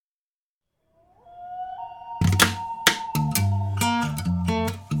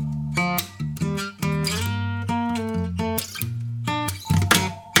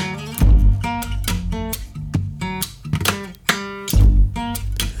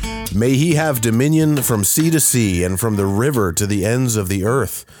May he have dominion from sea to sea and from the river to the ends of the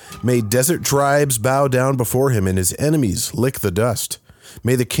earth. May desert tribes bow down before him and his enemies lick the dust.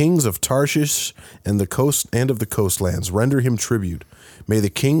 May the kings of Tarshish and the coast and of the coastlands render him tribute. May the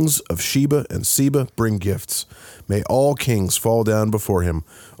kings of Sheba and Seba bring gifts. May all kings fall down before him.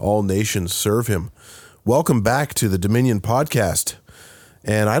 All nations serve him. Welcome back to the Dominion Podcast.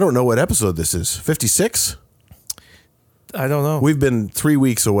 And I don't know what episode this is. 56? I don't know. We've been 3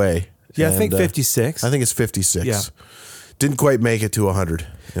 weeks away. Yeah, I think 56. I think it's 56. Yeah. Didn't quite make it to 100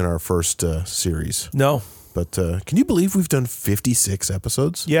 in our first series. No. But can you believe we've done 56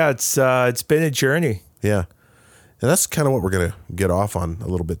 episodes? Yeah, it's been a journey. Yeah. And that's kind of what we're going to get off on a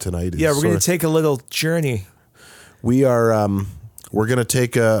little bit tonight. Yeah, we're going to take a little journey. We are, we're going to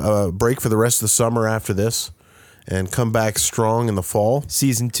take a break for the rest of the summer after this and come back strong in the fall.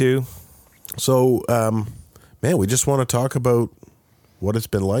 Season 2. So, man, we just want to talk about what it's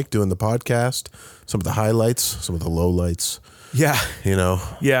been like doing the podcast, some of the highlights, some of the lowlights. Yeah. You know?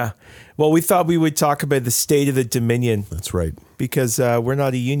 Yeah. Well, we thought we would talk about the state of the Dominion. That's right. Because we're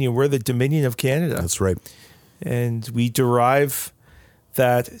not a union. We're the Dominion of Canada. That's right. And we derive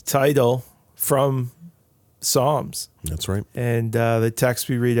that title from Psalms. That's right. And the text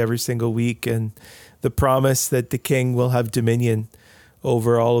we read every single week and the promise that the King will have dominion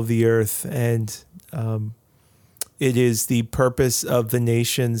over all of the earth. And it is the purpose of the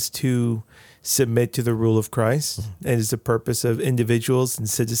nations to submit to the rule of Christ. Mm-hmm. And it's the purpose of individuals and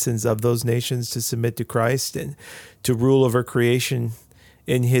citizens of those nations to submit to Christ and to rule over creation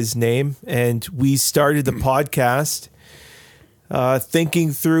in his name. And we started the podcast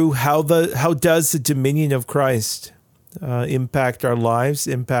thinking through how does the dominion of Christ impact our lives,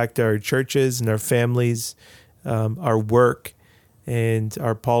 impact our churches and our families, our work and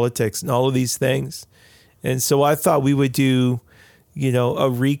our politics and all of these things. And so I thought we would do, a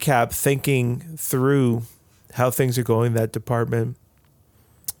recap thinking through how things are going in that department.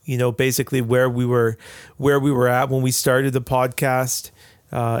 Basically where we were at when we started the podcast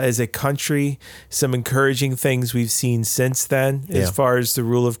as a country, some encouraging things we've seen since then as far as the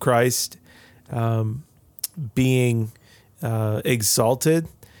rule of Christ being exalted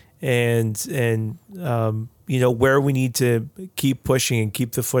and where we need to keep pushing and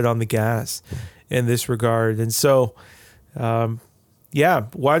keep the foot on the gas in this regard. And so, why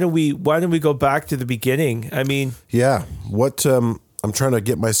don't we go back to the beginning? I mean, what I'm trying to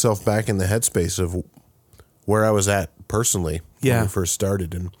get myself back in the headspace of where I was at personally when we first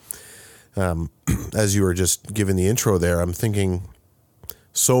started. And as you were just giving the intro there, I'm thinking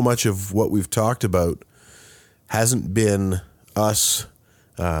so much of what we've talked about hasn't been us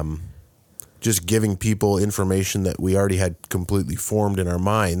just giving people information that we already had completely formed in our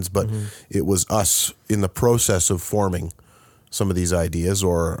minds, but it was us in the process of forming some of these ideas,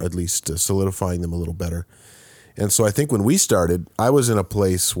 or at least solidifying them a little better. And so I think when we started, I was in a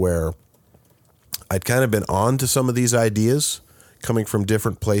place where I'd kind of been on to some of these ideas coming from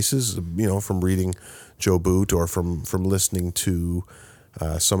different places, from reading Joe Boot or from listening to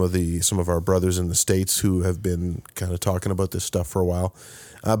some of our brothers in the States who have been kind of talking about this stuff for a while.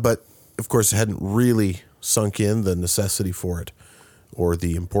 But of course, it hadn't really sunk in the necessity for it or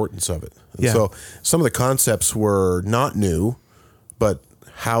the importance of it. And so some of the concepts were not new, but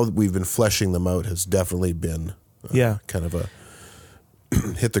how we've been fleshing them out has definitely been kind of a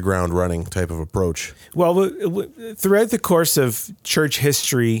hit the ground running type of approach. Well, throughout the course of church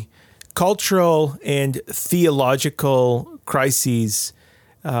history, cultural and theological crises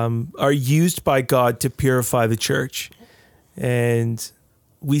are used by God to purify the church. And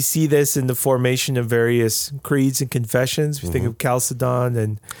we see this in the formation of various creeds and confessions. We think of Chalcedon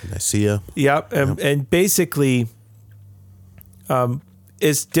and Nicaea. And basically,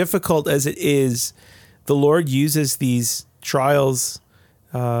 as difficult as it is, the Lord uses these trials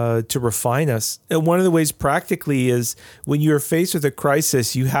to refine us. And one of the ways practically is when you're faced with a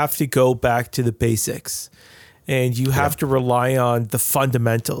crisis, you have to go back to the basics. And you have to rely on the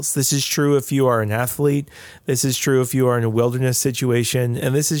fundamentals. This is true if you are an athlete. This is true if you are in a wilderness situation.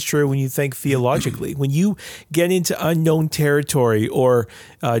 And this is true when you think theologically. When you get into unknown territory or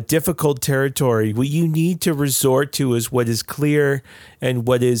difficult territory, what you need to resort to is what is clear and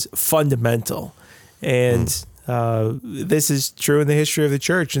what is fundamental. And this is true in the history of the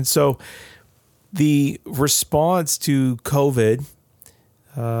church. And so the response to COVID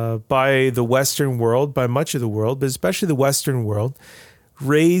by the Western world, by much of the world, but especially the Western world,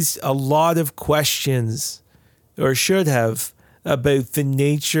 raised a lot of questions, or should have, about the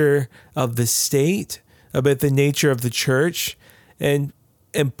nature of the state, about the nature of the church, and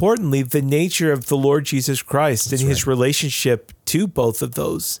importantly, the nature of the Lord Jesus Christ and his right. relationship to both of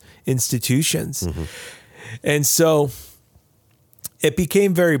those institutions. Mm-hmm. And so it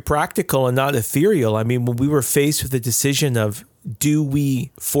became very practical and not ethereal. I mean, when we were faced with the decision of, do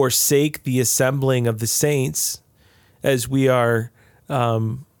we forsake the assembling of the saints as we are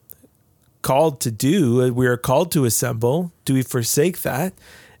called to do? We are called to assemble. Do we forsake that?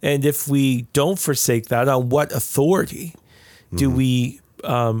 And if we don't forsake that, on what authority do we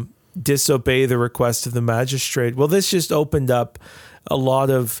disobey the request of the magistrate? Well, this just opened up a lot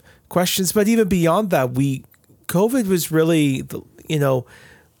of questions. But even beyond that, COVID was really,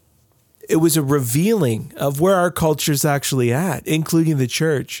 it was a revealing of where our culture's actually at, including the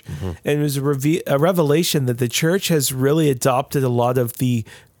church. Mm-hmm. And it was a revelation that the church has really adopted a lot of the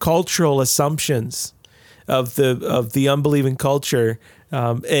cultural assumptions of the unbelieving culture,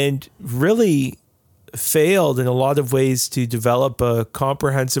 and really failed in a lot of ways to develop a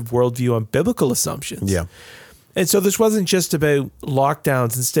comprehensive worldview on biblical assumptions. Yeah. And so this wasn't just about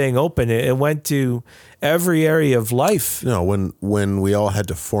lockdowns and staying open. It went to every area of life. When we all had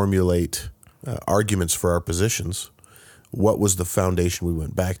to formulate arguments for our positions, what was the foundation we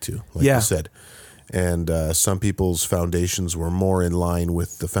went back to, like you said? And some people's foundations were more in line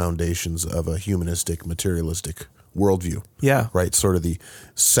with the foundations of a humanistic, materialistic worldview. Yeah. Right? Sort of the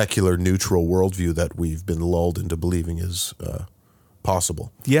secular, neutral worldview that we've been lulled into believing is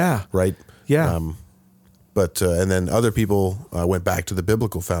possible. Yeah. Right? Yeah. But and then other people went back to the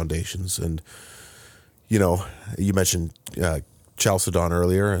biblical foundations. And, you mentioned Chalcedon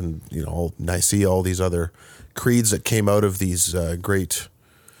earlier, and, Nicaea, all these other creeds that came out of these great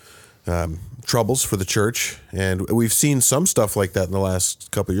troubles for the church. And we've seen some stuff like that in the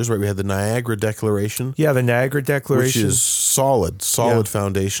last couple of years, right? We had the Niagara Declaration. Yeah, the Niagara Declaration. Which is solid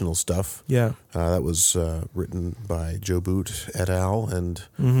foundational stuff. Yeah. That was written by Joe Boot et al. And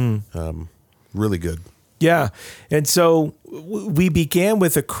really good. Yeah. And so we began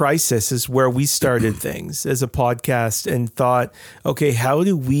with a crisis is where we started things as a podcast and thought, okay, how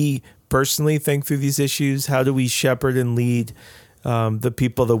do we personally think through these issues? How do we shepherd and lead the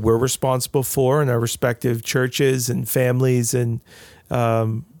people that we're responsible for in our respective churches and families and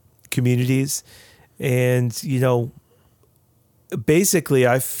communities? And, basically,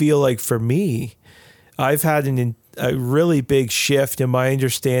 I feel like for me, I've had a really big shift in my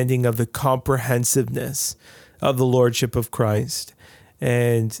understanding of the comprehensiveness of the Lordship of Christ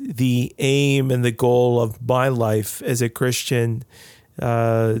and the aim and the goal of my life as a Christian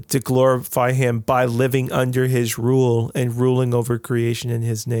to glorify him by living under his rule and ruling over creation in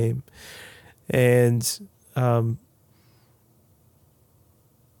his name. And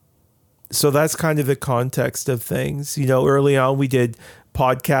so that's kind of the context of things. Early on we did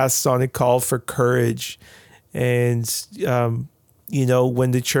podcasts on a call for courage. And,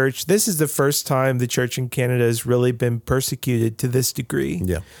 when the church, this is the first time the church in Canada has really been persecuted to this degree.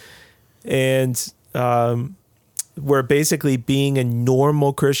 Yeah. And where basically being a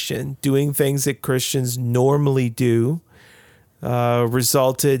normal Christian, doing things that Christians normally do,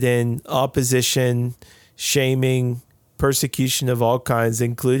 resulted in opposition, shaming, persecution of all kinds,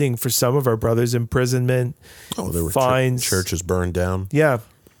 including for some of our brothers, imprisonment, there were fines. Churches burned down. Yeah.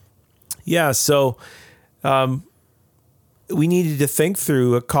 Yeah. So we needed to think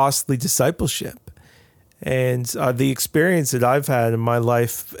through a costly discipleship. And the experience that I've had in my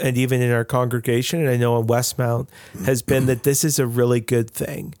life and even in our congregation, and I know in Westmount, has been that this is a really good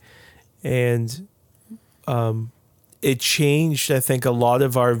thing. And it changed, I think, a lot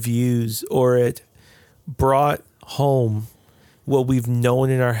of our views, or it brought home what we've known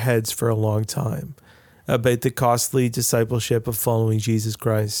in our heads for a long time about the costly discipleship of following Jesus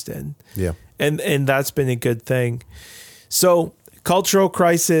Christ. And that's been a good thing. So cultural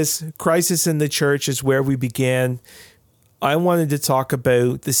crisis in the church is where we began. I wanted to talk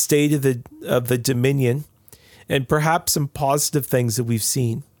about the state of the dominion and perhaps some positive things that we've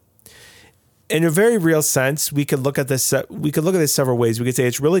seen. In a very real sense, we could look at this. We could look at this several ways. We could say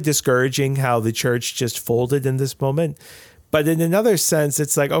it's really discouraging how the church just folded in this moment. But in another sense,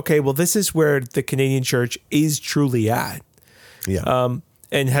 it's like, okay, well, this is where the Canadian church is truly at. Yeah.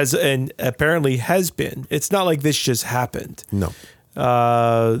 And apparently has been. It's not like this just happened. No.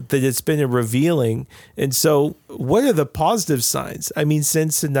 That it's been a revealing. And so what are the positive signs? I mean,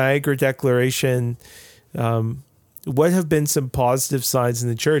 since the Niagara Declaration, what have been some positive signs in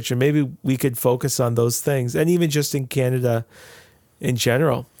the church? And maybe we could focus on those things, and even just in Canada in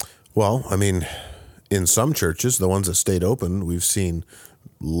general. Well, I mean, in some churches, the ones that stayed open, we've seen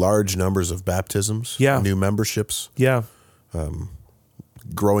large numbers of baptisms, new memberships. Yeah.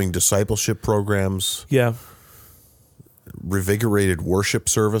 Growing discipleship programs. Yeah. revigorated worship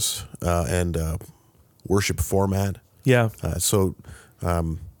service and worship format. Yeah. So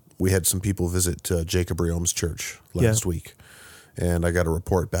we had some people visit Jacob Reaume's church last week, and I got a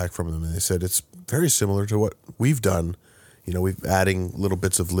report back from them, and they said it's very similar to what we've done. You know, we've adding little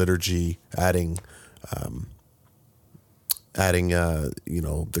bits of liturgy, adding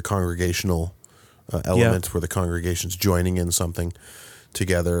the congregational element where the congregation's joining in something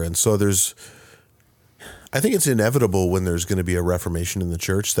together. And so I think it's inevitable when there's going to be a reformation in the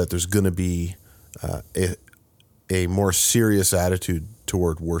church that there's going to be a more serious attitude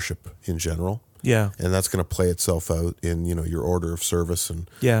toward worship in general. Yeah. And that's going to play itself out in, your order of service and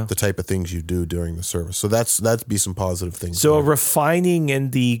the type of things you do during the service. So that'd be some positive things. So a refining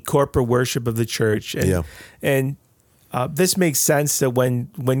in the corporate worship of the church. And this makes sense that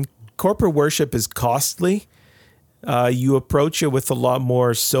when corporate worship is costly, you approach it with a lot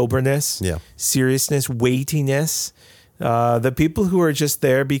more soberness, seriousness, weightiness. The people who are just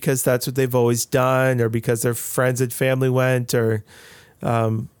there because that's what they've always done, or because their friends and family went, or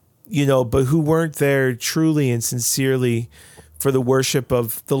but who weren't there truly and sincerely for the worship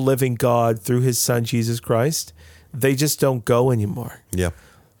of the living God through His Son Jesus Christ, they just don't go anymore. Yeah,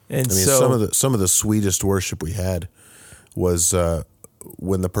 and so some of the sweetest worship we had was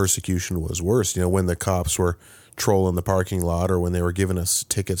when the persecution was worse. When the cops were trolling the parking lot, or when they were giving us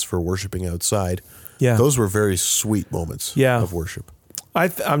tickets for worshiping outside. Yeah, those were very sweet moments of worship.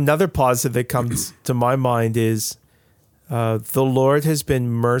 Another positive that comes to my mind is the Lord has been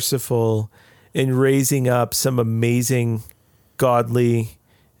merciful in raising up some amazing, godly,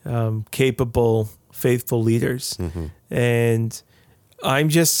 capable, faithful leaders. Mm-hmm. And I'm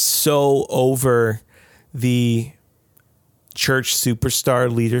just so over the church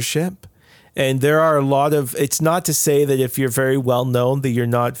superstar leadership. And there are a lot of, it's not to say that if you're very well known that you're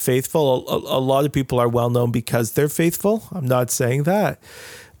not faithful. A lot of people are well known because they're faithful. I'm not saying that.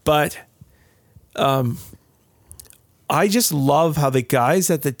 But I just love how the guys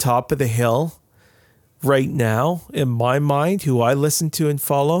at the top of the hill right now, in my mind, who I listen to and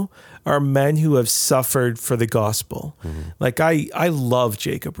follow, are men who have suffered for the gospel. Mm-hmm. Like I love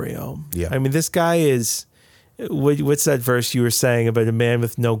Jacob Reaume. Yeah. I mean, this guy is... What's that verse you were saying about a man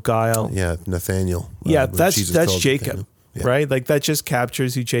with no guile? Yeah, Nathaniel. Yeah, that's Jacob, right? Like that just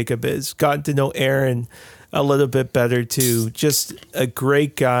captures who Jacob is. Gotten to know Aaron a little bit better too. Just a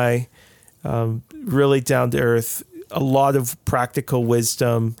great guy, really down to earth. A lot of practical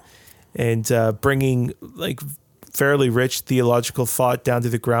wisdom, and bringing like fairly rich theological thought down to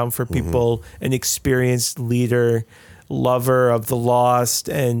the ground for people. Mm-hmm. An experienced leader, lover of the lost,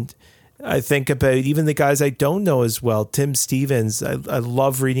 and I think about even the guys I don't know as well. Tim Stevens, I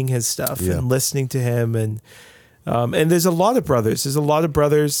love reading his stuff and listening to him, and there's a lot of brothers. There's a lot of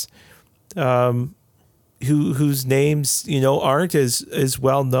brothers whose names aren't as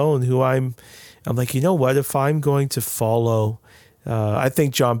well known. Who I'm like, what if I'm going to follow? I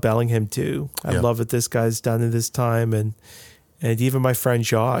think John Bellingham too. I love what this guy's done in this time, and even my friend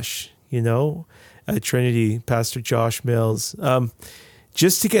Josh, at Trinity, Pastor Josh Mills.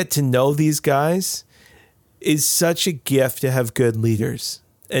 Just to get to know these guys is such a gift to have good leaders.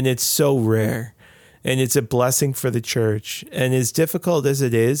 And it's so rare. And it's a blessing for the church. And as difficult as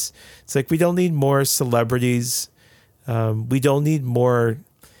it is, it's like we don't need more celebrities. We don't need more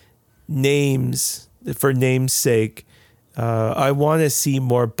names for name's sake. I want to see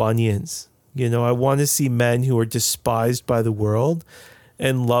more Bunyans. I want to see men who are despised by the world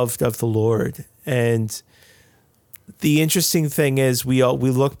and loved of the Lord. And the interesting thing is we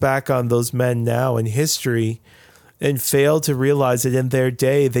look back on those men now in history and fail to realize that in their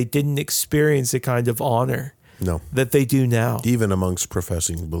day they didn't experience the kind of honor that they do now. Even amongst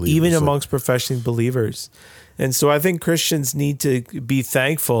professing believers. And so I think Christians need to be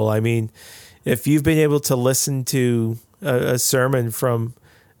thankful. I mean, if you've been able to listen to a sermon from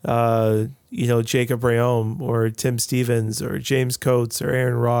Jacob Reaume or Tim Stevens or James Coates or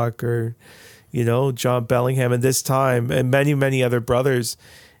Aaron Rock or John Bellingham at this time, and many, many other brothers,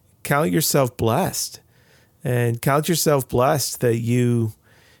 count yourself blessed. And count yourself blessed that you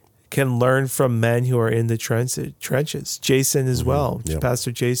can learn from men who are in the trenches. Jason as well,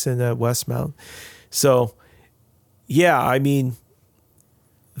 Pastor Jason at Westmount. So, I mean,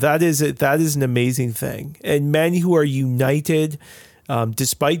 that is an amazing thing. And men who are united,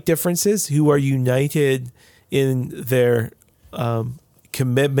 despite differences, who are united in their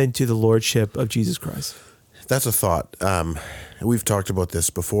commitment to the lordship of Jesus Christ. That's a thought. We've talked about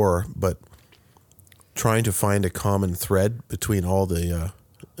this before, but trying to find a common thread between all the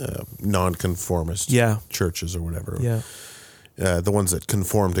nonconformist churches or whatever. Yeah. the ones that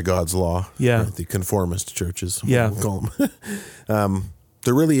conform to God's law. Yeah. Right? The conformist churches. Yeah. We'll call them.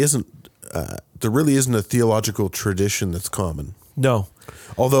 There really isn't a theological tradition that's common. No.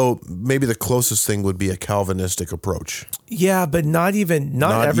 Although maybe the closest thing would be a Calvinistic approach. Yeah, but not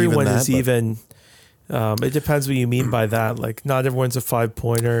everyone even that, is even. It depends what you mean by that. Like, not everyone's a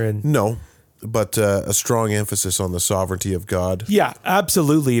 5-pointer, and No, but a strong emphasis on the sovereignty of God. yeah,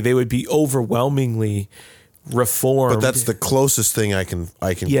 absolutely, they would be overwhelmingly reformed. But that's the closest thing I can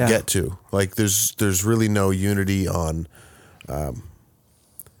Yeah. get to. Like, there's really no unity on,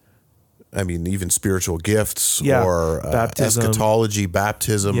 even spiritual gifts Yeah. or Baptism. eschatology,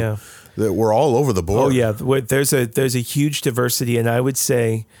 baptism. Yeah. That we're all over the board. Oh yeah, there's a huge diversity, and I would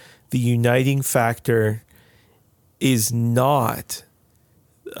say the uniting factor is not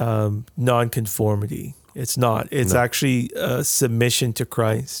nonconformity. It's not. It's actually submission to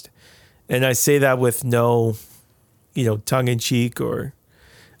Christ, and I say that with no, tongue in cheek or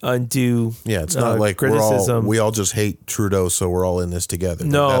undue. Yeah, it's not like criticism. we all just hate Trudeau, so we're all in this together.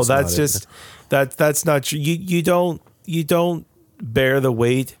 No, that's not just that's not true. You don't bear the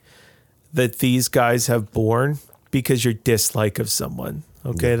weight that these guys have borne because your dislike of someone.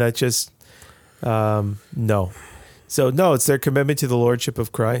 Okay, that just no. So no, it's their commitment to the lordship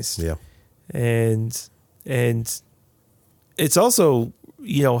of Christ. Yeah, and it's also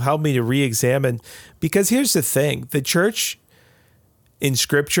helped me to re-examine, because here's the thing: the church in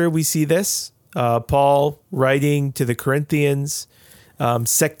Scripture, we see this. Paul writing to the Corinthians,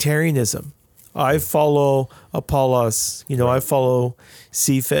 sectarianism. I follow Apollos, I follow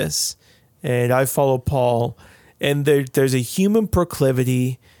Cephas, and I follow Paul. And there's a human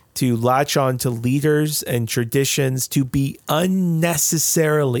proclivity to latch on to leaders and traditions, to be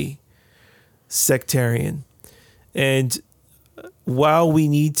unnecessarily sectarian. And while we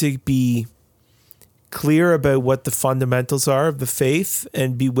need to be clear about what the fundamentals are of the faith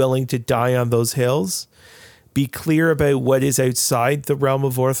and be willing to die on those hills, be clear about what is outside the realm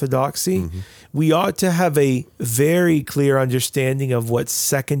of orthodoxy, we ought to have a very clear understanding of what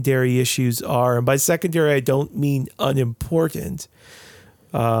secondary issues are. And by secondary, I don't mean unimportant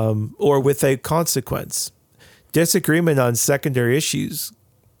or without consequence. Disagreement on secondary issues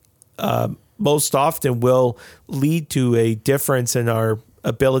most often will lead to a difference in our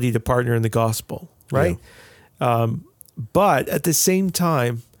ability to partner in the gospel, right? Yeah. But at the same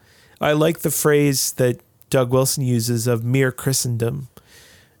time, I like the phrase that Doug Wilson uses of mere Christendom.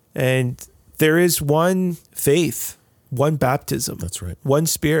 And there is one faith, one baptism. That's right. One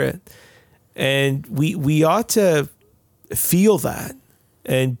Spirit. And we ought to feel that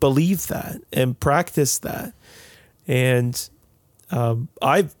and believe that and practice that. And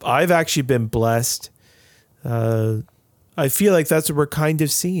I've actually been blessed. I feel like that's what we're kind of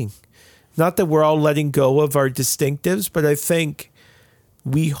seeing. Not that we're all letting go of our distinctives, but I think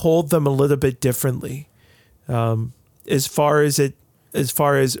we hold them a little bit differently, as far as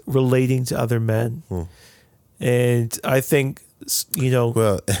relating to other men. And I think,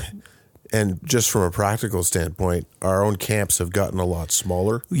 well, and just from a practical standpoint, our own camps have gotten a lot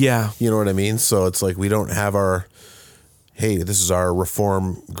smaller. Yeah. You know what I mean? So it's like we don't have our, hey, this is our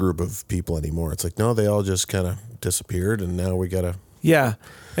reform group of people anymore. It's like, no, they all just kind of disappeared, and now we got to. Yeah.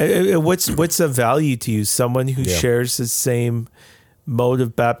 What's of value to you? Someone who shares the same mode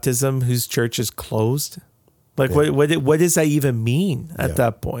of baptism whose church is closed? Like, what does that even mean at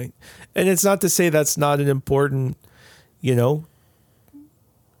that point? And it's not to say that's not an important,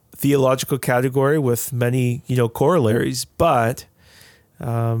 theological category with many, corollaries, but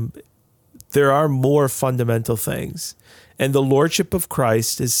there are more fundamental things. And the lordship of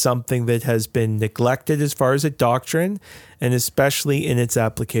Christ is something that has been neglected as far as a doctrine, and especially in its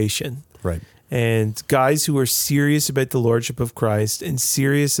application. Right. And guys who are serious about the lordship of Christ and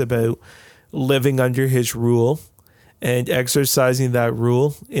serious about living under his rule and exercising that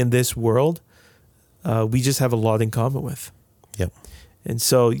rule in this world, we just have a lot in common with. Yep. And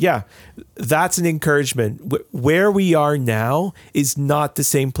so, that's an encouragement. Where we are now is not the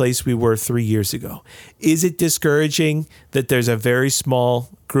same place we were 3 years ago. Is it discouraging that there's a very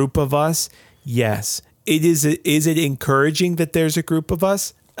small group of us? Yes. Is it encouraging that there's a group of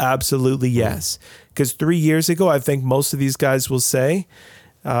us? Absolutely yes. Because 3 years ago, I think most of these guys will say,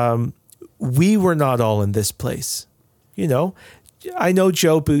 we were not all in this place. I know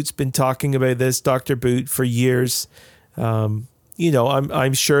Joe Boot's been talking about this, Dr. Boot, for years.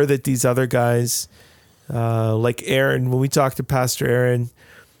 I'm sure that these other guys, like Aaron, when we talked to Pastor Aaron,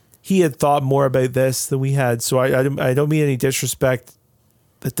 he had thought more about this than we had. So I don't mean any disrespect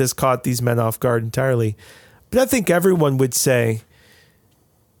that this caught these men off guard entirely. But I think everyone would say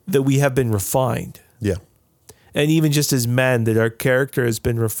that we have been refined. Yeah. And even just as men, that our character has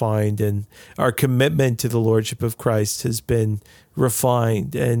been refined and our commitment to the Lordship of Christ has been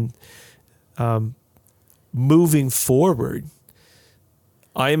refined. And moving forward,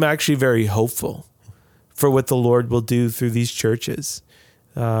 I am actually very hopeful for what the Lord will do through these churches.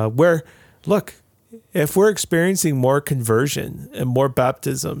 Where, look, if we're experiencing more conversion and more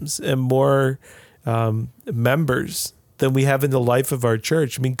baptisms and more members than we have in the life of our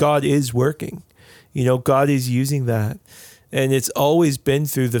church, I mean, God is working. God is using that. And it's always been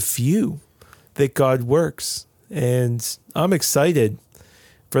through the few that God works. And I'm excited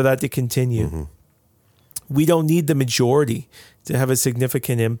for that to continue. Mm-hmm. We don't need the majority to have a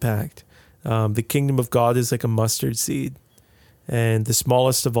significant impact. The kingdom of God is like a mustard seed and the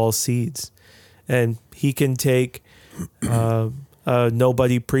smallest of all seeds. And he can take a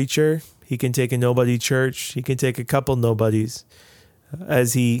nobody preacher. He can take a nobody church. He can take a couple nobodies,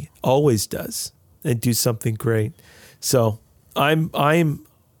 as he always does, and do something great. So I'm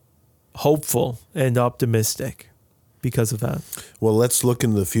hopeful and optimistic because of that. Well, let's look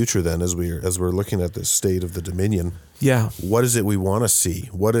into the future then, as we're looking at the state of the Dominion. Yeah. What is it we want to see?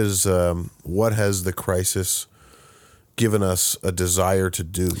 What has the crisis given us a desire to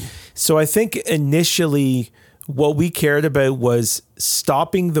do? So I think initially what we cared about was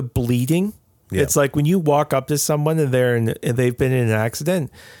stopping the bleeding. Yeah. It's like when you walk up to someone and they've been in an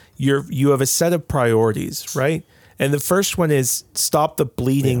accident, you have a set of priorities, right? And the first one is stop the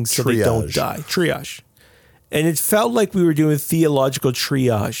bleeding so they don't die. Triage. And it felt like we were doing theological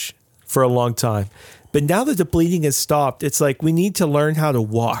triage for a long time. But now that the bleeding has stopped, it's like we need to learn how to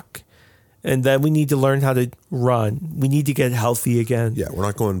walk. And then we need to learn how to run. We need to get healthy again. Yeah, we're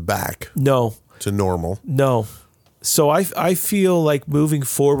not going back. No. To normal. No. So I feel like moving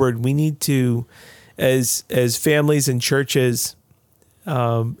forward, we need to, as families and churches,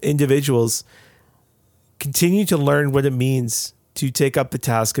 individuals, continue to learn what it means to take up the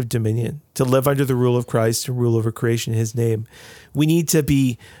task of dominion, to live under the rule of Christ and rule over creation in his name. We need to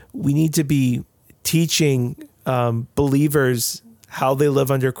be teaching believers how they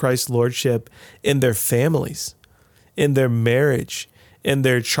live under Christ's lordship in their families, in their marriage, in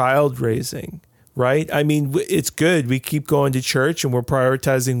their child raising, right? I mean, it's good. We keep going to church and we're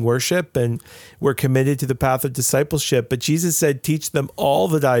prioritizing worship and we're committed to the path of discipleship. But Jesus said, teach them all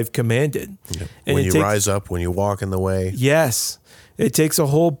that I've commanded. Yeah. And when you rise up, when you walk in the way. Yes. It takes a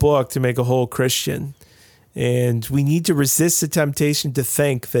whole book to make a whole Christian. And we need to resist the temptation to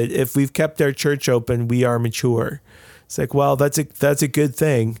think that if we've kept our church open, we are mature. It's like, well, that's a good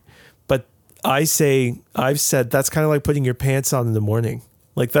thing. But I've said that's kind of like putting your pants on in the morning.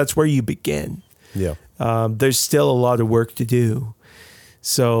 Like that's where you begin. Yeah. There's still a lot of work to do.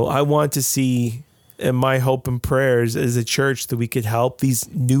 So I want to see, and my hope and prayers as a church, that we could help these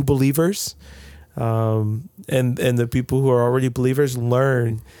new believers and the people who are already believers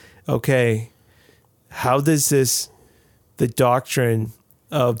learn, okay, how does the doctrine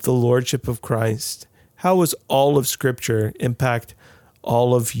of the Lordship of Christ, how does all of Scripture impact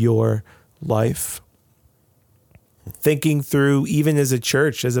all of your life? Thinking through, even as a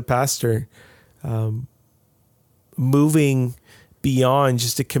church, as a pastor, moving beyond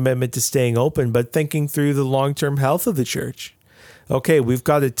just a commitment to staying open, but thinking through the long-term health of the church. Okay, we've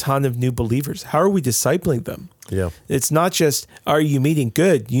got a ton of new believers. How are we discipling them? Yeah. It's not just, are you meeting?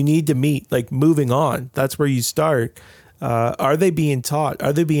 Good. You need to meet, like moving on. That's where you start. Are they being taught?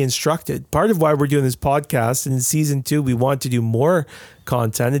 Are they being instructed? Part of why we're doing this podcast, and in season 2, we want to do more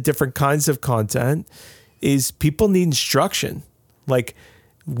content and different kinds of content, is people need instruction. Like,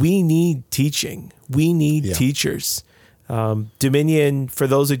 we need teaching. We need teachers. Dominion, for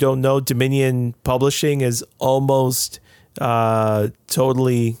those who don't know, Dominion Publishing is almost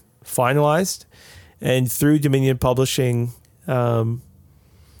totally finalized. And through Dominion Publishing,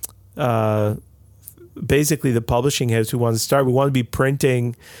 basically the publishing house who wants to start, we want to be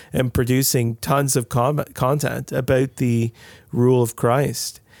printing and producing tons of content about the rule of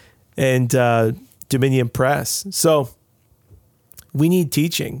Christ and Dominion Press. So we need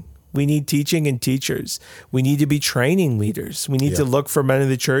teaching. We need teaching and teachers. We need to be training leaders. We need to look for men in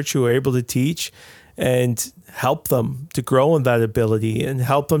the church who are able to teach and help them to grow in that ability and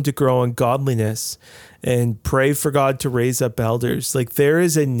help them to grow in godliness and pray for God to raise up elders. Like, there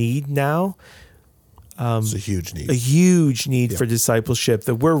is a need now. It's a huge need. A huge need for discipleship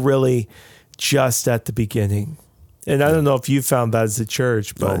that we're really just at the beginning. And I don't know if you found that as a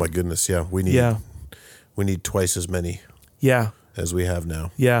church, but oh my goodness, we need twice as many as we have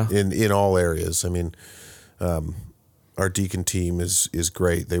now. Yeah. In all areas. I mean, our deacon team is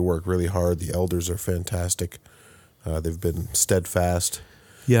great. They work really hard. The elders are fantastic. They've been steadfast.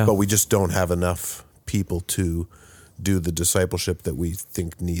 Yeah. But we just don't have enough people to do the discipleship that we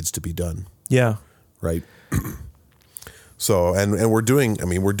think needs to be done. Yeah. Right. So, and we're doing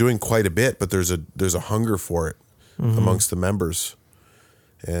quite a bit, but there's a hunger for it amongst the members.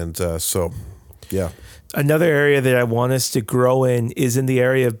 And so, yeah. Another area that I want us to grow in is in the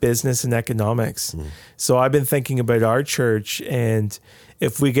area of business and economics. So I've been thinking about our church, and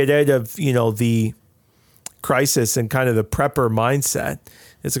if we get out of, the crisis and kind of the prepper mindset,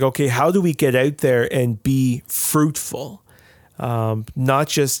 it's like, okay, how do we get out there and be fruitful? Not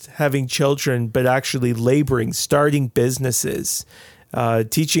just having children, but actually laboring, starting businesses,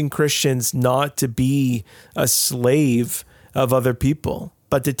 teaching Christians not to be a slave of other people,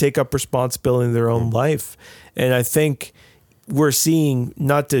 but to take up responsibility in their own life. And I think we're seeing,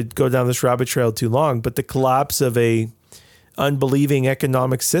 not to go down this rabbit trail too long, but the collapse of a unbelieving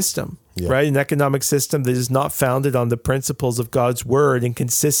economic system, right? An economic system that is not founded on the principles of God's word and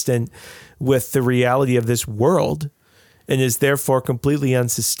consistent with the reality of this world, and is therefore completely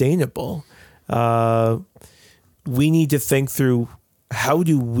unsustainable. We need to think through, how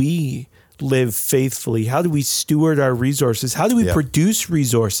do we live faithfully? How do we steward our resources? How do we produce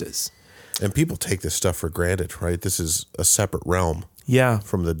resources? And people take this stuff for granted, right? This is a separate realm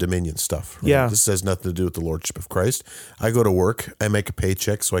from the dominion stuff. Right? Yeah. This has nothing to do with the Lordship of Christ. I go to work, I make a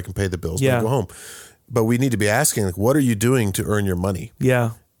paycheck so I can pay the bills and I go home. But we need to be asking, like, what are you doing to earn your money?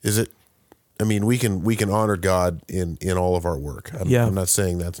 Yeah. Is it, we can honor God in all of our work. I'm not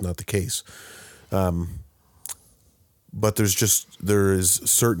saying that's not the case. But there is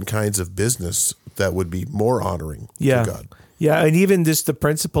certain kinds of business that would be more honoring to God. Yeah, and even just the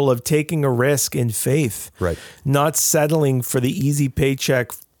principle of taking a risk in faith. Right. Not settling for the easy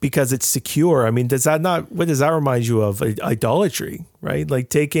paycheck because it's secure. What does that remind you of? Idolatry, right?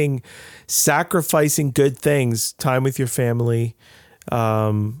 Like sacrificing good things, time with your family,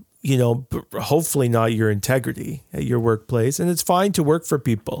 hopefully not your integrity at your workplace. And it's fine to work for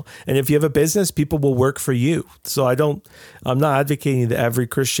people. And if you have a business, people will work for you. So I'm not advocating that every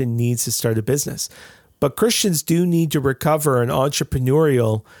Christian needs to start a business, but Christians do need to recover an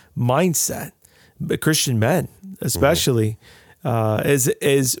entrepreneurial mindset. But Christian men, especially,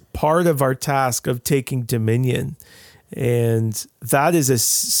 is part of our task of taking dominion. And that is a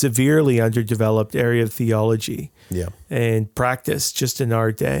severely underdeveloped area of theology and practice just in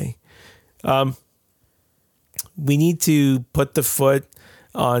our day. We need to keep the foot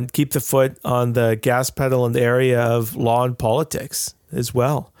on the gas pedal in the area of law and politics as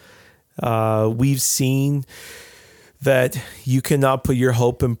well. We've seen that you cannot put your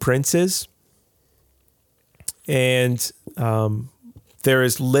hope in princes, and there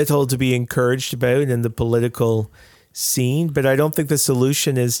is little to be encouraged about in the political scene, but I don't think the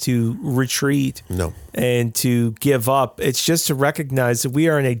solution is to retreat and to give up. It's just to recognize that we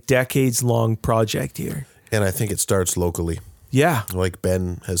are in a decades-long project here. And I think it starts locally. Yeah. Like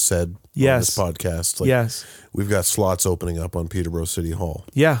Ben has said on this podcast. We've got slots opening up on Peterborough City Hall.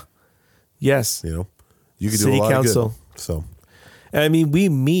 Yeah. Yes. You could City do a lot Council. of good. So,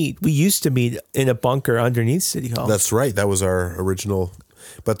 we used to meet in a bunker underneath City Hall. That's right. That was our original,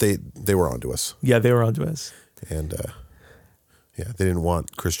 but they were onto us. Yeah, they were onto us. And they didn't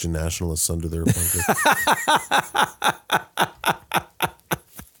want Christian nationalists under their bunker.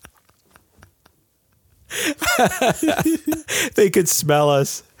 They could smell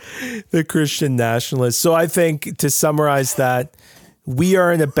us, the Christian nationalists. So I think, to summarize that, we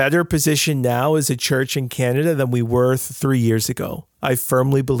are in a better position now as a church in Canada than we were 3 years ago. I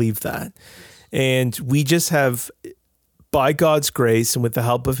firmly believe that. And we just have, by God's grace and with the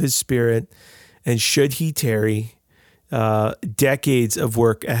help of his Spirit, and should he tarry, decades of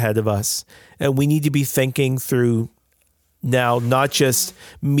work ahead of us. And we need to be thinking through now, not just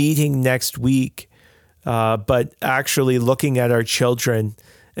meeting next week, but actually looking at our children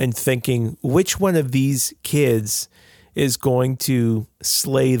and thinking, which one of these kids is going to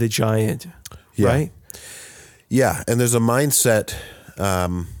slay the giant, right? Yeah, and there's a mindset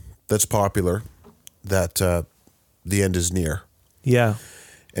that's popular that the end is near. Yeah.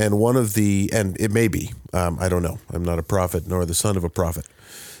 And and it may be, I don't know, I'm not a prophet nor the son of a prophet,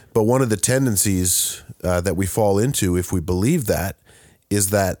 but one of the tendencies that we fall into if we believe that is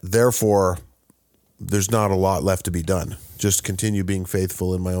that therefore there's not a lot left to be done. Just continue being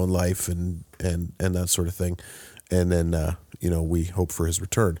faithful in my own life and that sort of thing. And then, we hope for his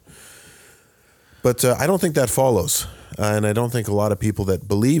return. But I don't think that follows. And I don't think a lot of people that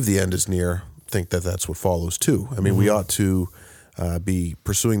believe the end is near think that that's what follows too. We ought to be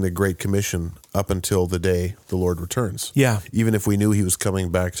pursuing the Great Commission up until the day the Lord returns. Yeah. Even if we knew he was coming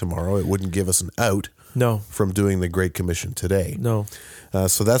back tomorrow, it wouldn't give us an out No. from doing the Great Commission today. No.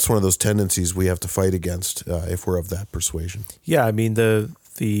 So that's one of those tendencies we have to fight against if we're of that persuasion. Yeah, I mean,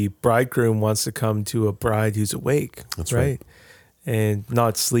 the bridegroom wants to come to a bride who's awake. That's right. And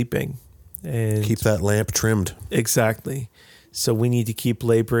not sleeping. And keep that lamp trimmed. Exactly. So we need to keep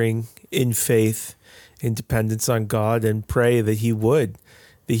laboring in faith, in dependence on God, and pray that He would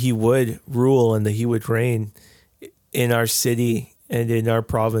rule and that He would reign in our city and in our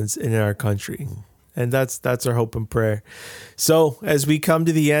province and in our country. And that's our hope and prayer. So as we come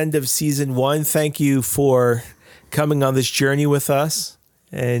to the end of season 1, thank you for coming on this journey with us.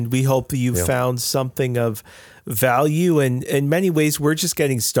 And we hope that you've found something of value. And in many ways, we're just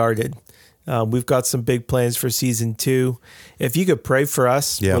getting started. We've got some big plans for season 2. If you could pray for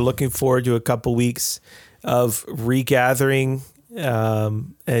us, we're looking forward to a couple weeks of regathering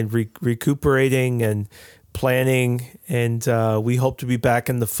and recuperating and planning. And we hope to be back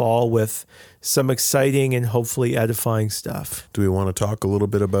in the fall with some exciting and hopefully edifying stuff. Do we want to talk a little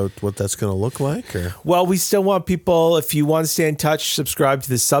bit about what that's going to look like? Or? Well, we still want people, if you want to stay in touch, subscribe to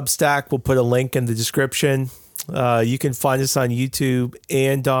the Substack. We'll put a link in the description. You can find us on YouTube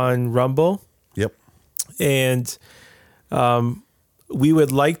and on Rumble. Yep. And we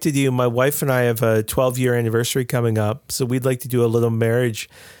would like to do, my wife and I have a 12-year anniversary coming up. So we'd like to do a little marriage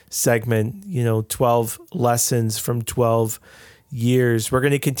segment, 12 lessons from 12 years. We're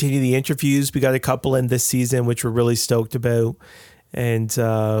going to continue the interviews. We got a couple in this season, which we're really stoked about. And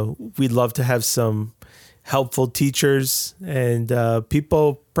we'd love to have some helpful teachers and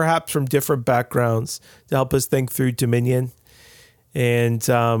people perhaps from different backgrounds to help us think through Dominion. And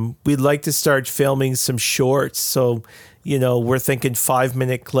we'd like to start filming some shorts. So, we're thinking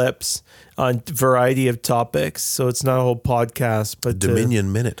 5-minute clips on a variety of topics. So it's not a whole podcast, but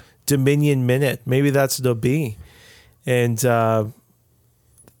Dominion Minute. Dominion Minute. Maybe that's what it'll be. And the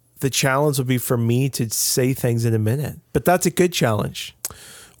challenge will be for me to say things in a minute. But that's a good challenge.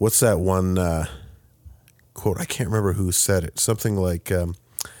 What's that one quote? I can't remember who said it. Something like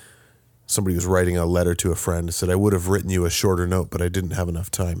somebody was writing a letter to a friend and said, I would have written you a shorter note, but I didn't have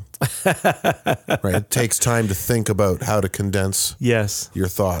enough time. Right? It takes time to think about how to condense your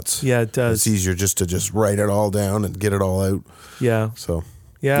thoughts. Yeah, it does. It's easier just to write it all down and get it all out. Yeah. So,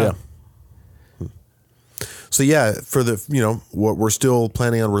 yeah. So for the, what we're still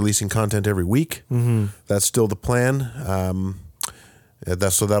planning on releasing content every week. Mm-hmm. That's still the plan.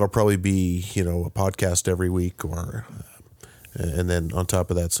 So that'll probably be, a podcast every week and then on top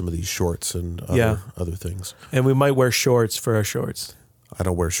of that, some of these shorts and other things. And we might wear shorts for our shorts. I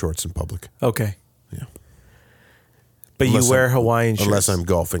don't wear shorts in public. Okay. Yeah. But you wear Hawaiian shirts. Unless I'm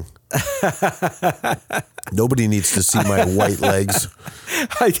golfing. Nobody needs to see my white legs.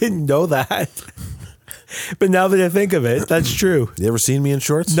 I didn't know that. But now that I think of it, that's true. You ever seen me in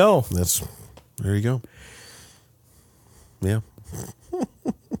shorts? No. There you go. Yeah.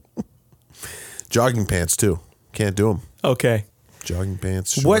 Jogging pants too. Can't do them. Okay. Jogging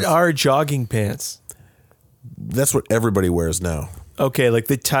pants. Shorts. What are jogging pants? That's what everybody wears now. Okay, like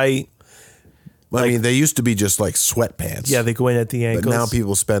the tight. I mean, they used to be just like sweatpants. Yeah, they go in at the ankles. But now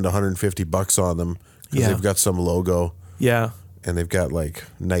people spend $150 on them because they've got some logo. Yeah. And they've got like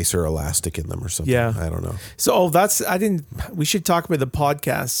nicer elastic in them or something. Yeah. I don't know. So, we should talk about the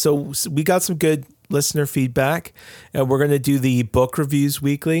podcast. So we got some good listener feedback and we're going to do the book reviews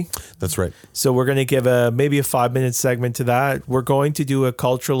weekly. That's right. So we're going to give maybe a 5-minute segment to that. We're going to do a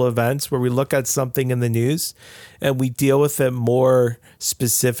cultural events where we look at something in the news and we deal with it more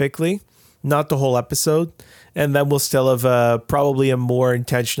specifically, not the whole episode. And then we'll still have probably a more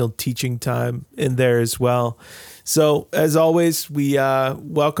intentional teaching time in there as well. So as always, we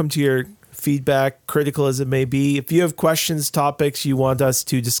welcome to your feedback, critical as it may be. If you have questions, topics you want us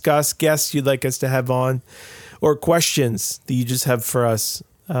to discuss, guests you'd like us to have on, or questions that you just have for us,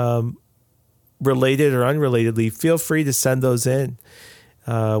 related or unrelatedly, feel free to send those in.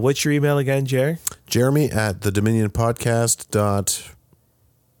 What's your email again, Jerry? Jeremy at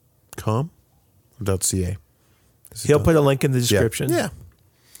thedominionpodcast.com.ca. He'll put a link in the description. Yeah.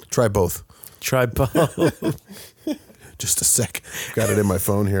 Try both. Try both. Just a sec. Got it in my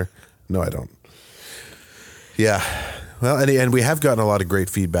phone here. No, I don't. Yeah. Well, and we have gotten a lot of great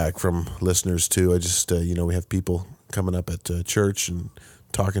feedback from listeners too. I just, we have people coming up at church and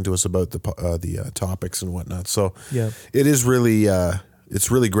talking to us about the topics and whatnot. So it is really,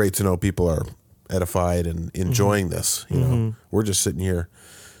 it's really great to know people are edified and enjoying this. We're just sitting here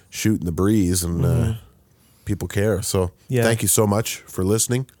shooting the breeze and people care. So thank you so much for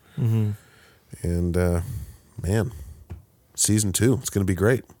listening. Mm-hmm. And man, season 2, it's going to be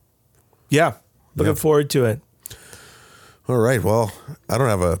great. Yeah. Looking forward to it. All right. Well, I don't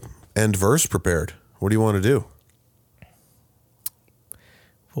have a end verse prepared. What do you want to do?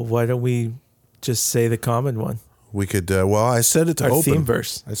 Well, why don't we just say the common one? We could, I said it to Our open. theme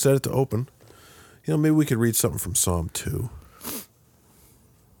verse. I said it to open. Maybe we could read something from Psalm 2.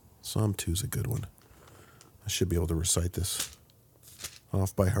 Psalm 2 is a good one. I should be able to recite this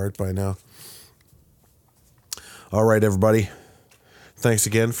off by heart by now. All right, everybody. Thanks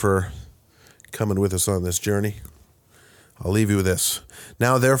again for coming with us on this journey. I'll leave you with this.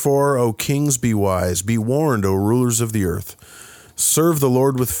 Now, therefore, O kings, be wise. Be warned, O rulers of the earth. Serve the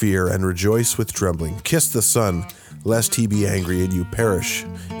Lord with fear and rejoice with trembling. Kiss the Son, lest he be angry and you perish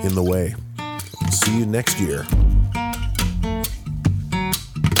in the way. See you next year.